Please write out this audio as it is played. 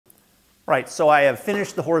Right, so I have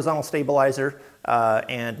finished the horizontal stabilizer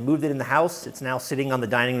and moved it in the house. It's now sitting on the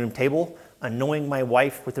dining room table, annoying my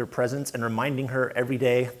wife with her presence and reminding her every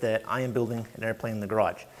day that I am building an airplane in the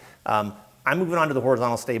garage. I'm moving on to the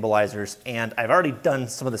horizontal stabilizers, and I've already done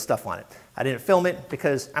some of the stuff on it. I didn't film it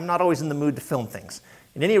because I'm not always in the mood to film things.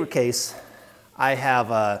 In any case, I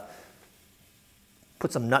have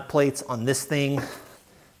put some nut plates on this thing.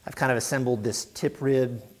 I've kind of assembled this tip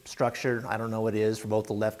rib structure, I don't know what it is, for both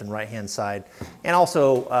the left and right hand side, and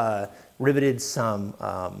also riveted some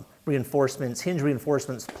reinforcements, hinge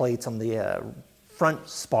reinforcements plates on the front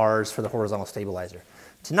spars for the horizontal stabilizer.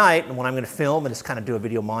 Tonight, what I'm going to film and just kind of do a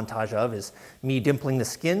video montage of is me dimpling the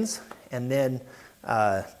skins and then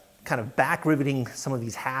kind of back riveting some of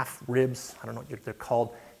these half ribs, I don't know what they're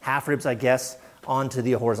called, half ribs I guess, onto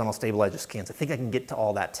the horizontal stabilizer skins. I think I can get to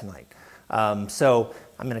all that tonight. So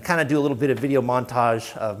I'm going to kind of do a little bit of video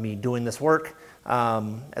montage of me doing this work,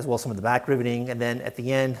 as well as some of the back riveting, and then at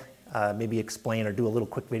the end maybe explain or do a little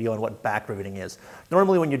quick video on what back riveting is.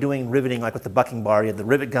 Normally when you're doing riveting like with the bucking bar, you have the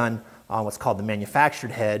rivet gun on what's called the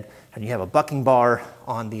manufactured head, and you have a bucking bar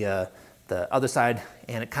on the other side,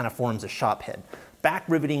 and it kind of forms a shop head. Back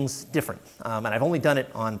riveting's different, and I've only done it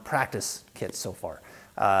on practice kits so far,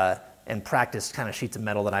 and practice kind of sheets of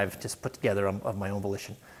metal that I've just put together of my own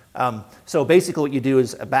volition. So basically what you do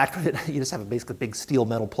is a back rivet, you just have a basically big steel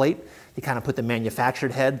metal plate. You kind of put the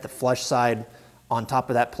manufactured head, the flush side, on top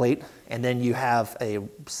of that plate, and then you have a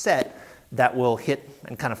set that will hit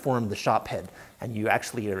and kind of form the shop head. And you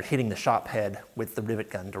actually are hitting the shop head with the rivet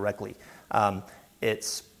gun directly.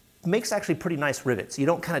 It makes actually pretty nice rivets. You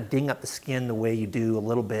don't kind of ding up the skin the way you do a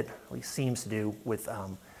little bit, at least seems to do with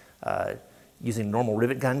using a normal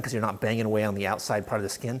rivet gun, because you're not banging away on the outside part of the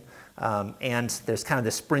skin. And there's kind of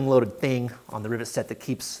this spring-loaded thing on the rivet set that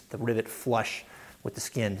keeps the rivet flush with the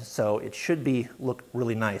skin. So it should look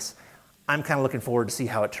really nice. I'm kind of looking forward to see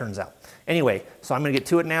how it turns out. Anyway, so I'm going to get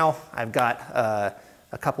to it now. I've got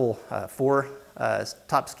a couple, 4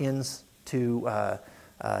 top skins to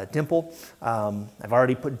dimple. I've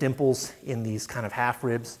already put dimples in these kind of half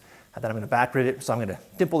ribs that I'm going to back rivet. So I'm going to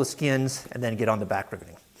dimple the skins and then get on the back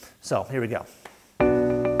riveting. So here we go.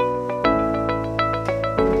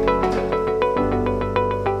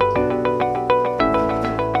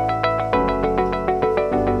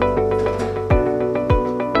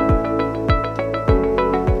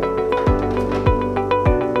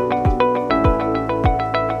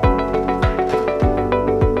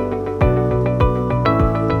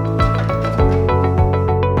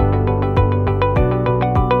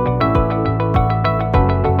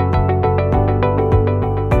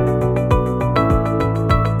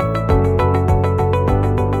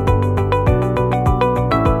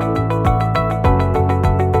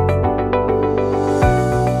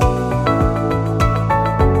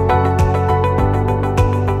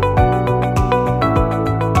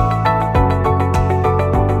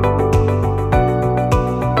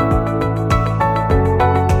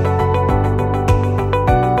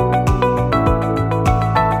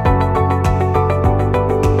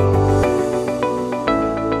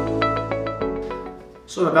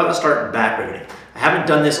 So I'm about to start back riveting. I haven't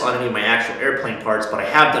done this on any of my actual airplane parts, but I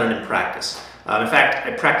have done it in practice. In fact,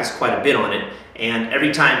 I practiced quite a bit on it, and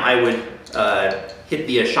every time I would hit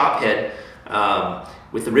the shop head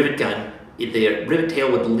with the rivet gun, the rivet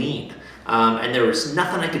tail would lean, and there was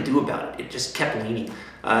nothing I could do about it. It just kept leaning.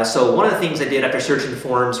 So one of the things I did after searching the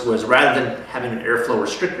forums was, rather than having an airflow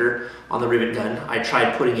restrictor on the rivet gun, I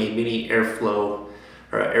tried putting a mini airflow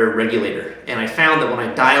or air regulator, and I found that when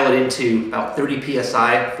I dial it into about 30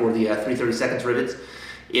 psi for the 3/32 rivets,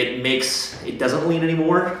 it doesn't lean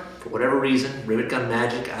anymore for whatever reason. Rivet gun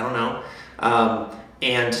magic, I don't know.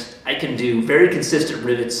 And I can do very consistent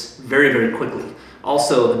rivets very, very quickly.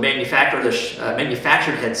 Also, the manufactured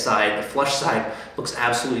head side, the flush side, looks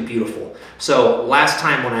absolutely beautiful. So last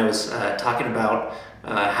time when I was talking about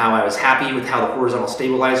how I was happy with how the horizontal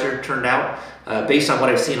stabilizer turned out, based on what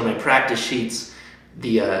I've seen on my practice sheets,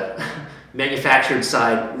 the manufactured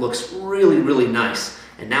side looks really, really nice.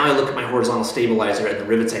 And now I look at my horizontal stabilizer and the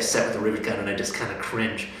rivets I set with the rivet gun, and I just kind of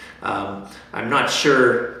cringe. I'm not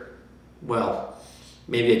sure, well,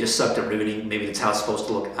 maybe I just sucked at riveting. Maybe that's how it's supposed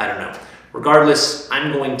to look. I don't know. Regardless,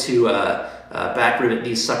 I'm going to back rivet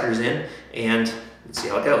these suckers in, and let's see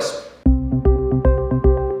how it goes.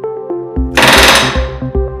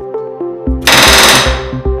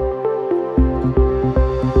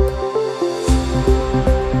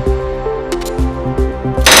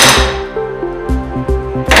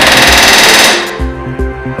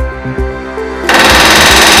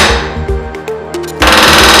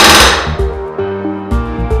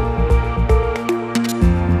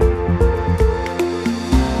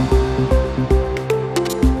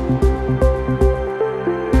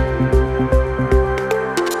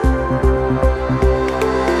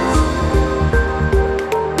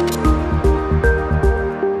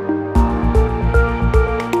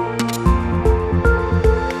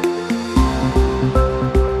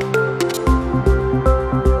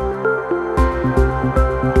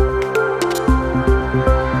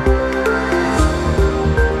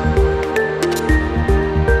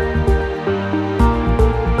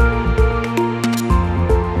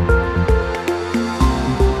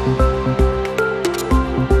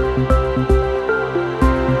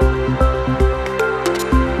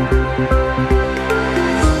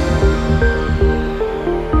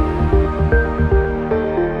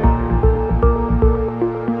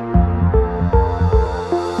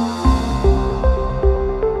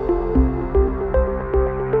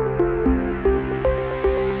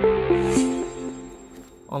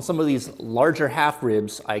 On some of these larger half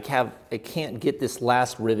ribs, I can't get this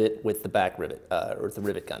last rivet with the back rivet, or with the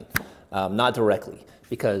rivet gun, not directly,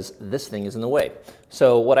 because this thing is in the way.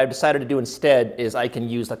 So what I've decided to do instead is I can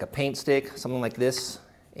use like a paint stick, something like this,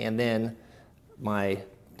 and then my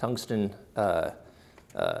tungsten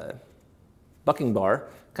bucking bar,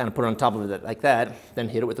 kind of put it on top of it like that, then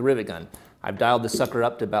hit it with the rivet gun. I've dialed this sucker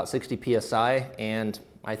up to about 60 PSI, and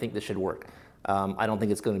I think this should work. I don't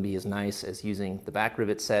think it's going to be as nice as using the back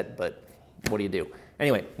rivet set, but what do you do?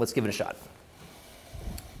 Anyway, let's give it a shot.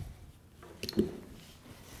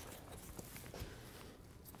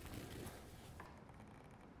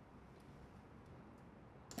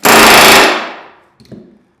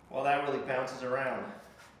 Well, that really bounces around.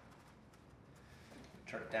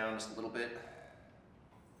 Turn it down just a little bit.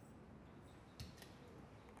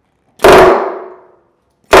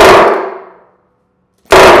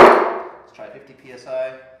 Let's try 50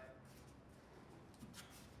 PSI.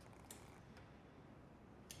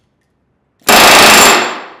 Just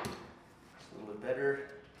a little bit better.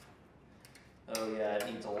 Oh yeah,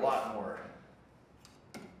 it needs a lot more.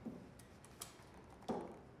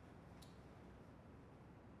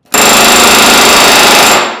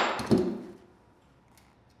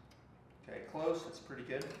 Okay, close, that's pretty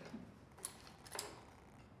good.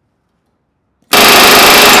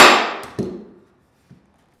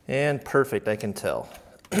 And perfect, I can tell.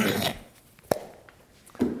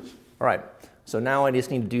 All right, so now I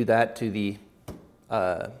just need to do that to the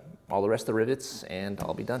all the rest of the rivets, and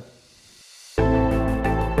I'll be done.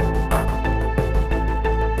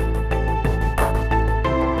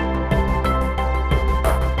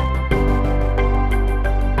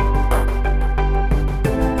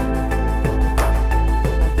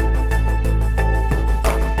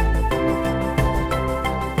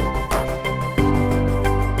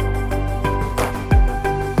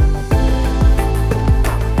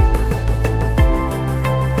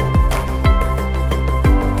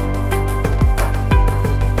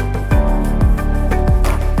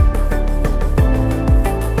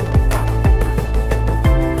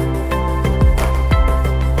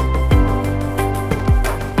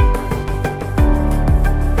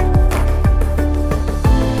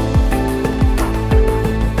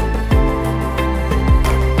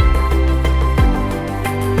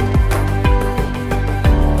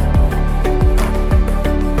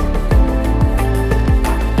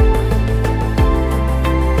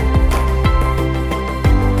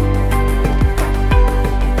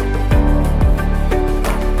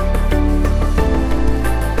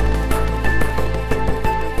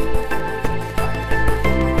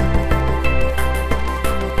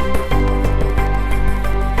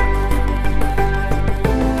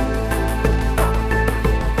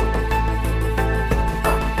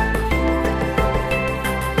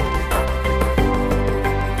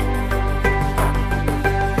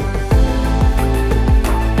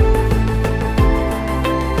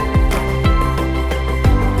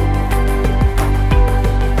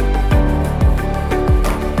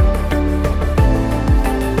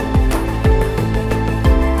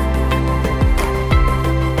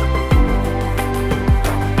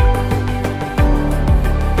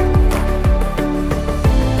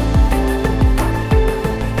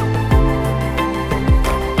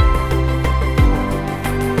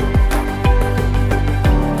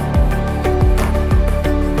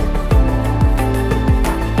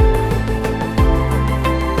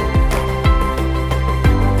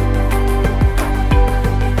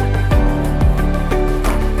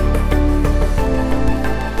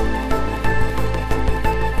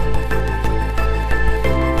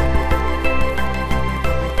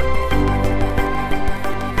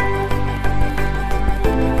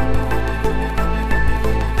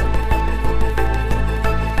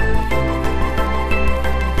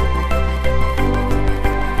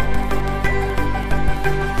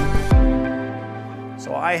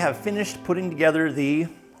 I have finished putting together the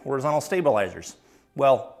horizontal stabilizers.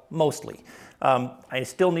 Well, mostly. I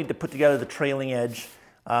still need to put together the trailing edge,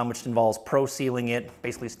 which involves pro sealing it,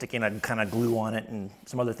 basically sticking a kind of glue on it and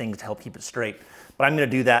some other things to help keep it straight. But I'm going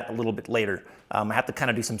to do that a little bit later. I have to kind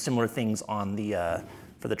of do some similar things on the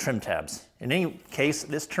for the trim tabs. In any case,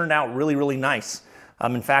 this turned out really, really nice.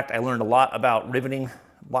 In fact, I learned a lot about riveting,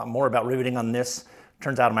 a lot more about riveting on this.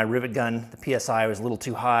 Turns out on my rivet gun, the PSI was a little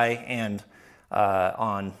too high, and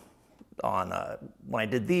when I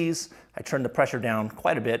did these, I turned the pressure down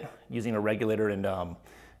quite a bit using a regulator, and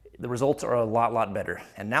the results are a lot better.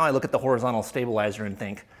 And now I look at the horizontal stabilizer and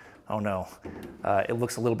think, oh no, it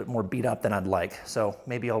looks a little bit more beat up than I'd like. So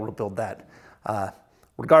maybe I'll rebuild that.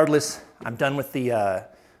 Regardless, I'm done with the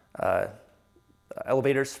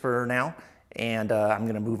elevators for now, and I'm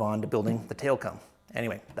gonna move on to building the tail cone.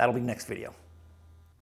 Anyway, that'll be next video.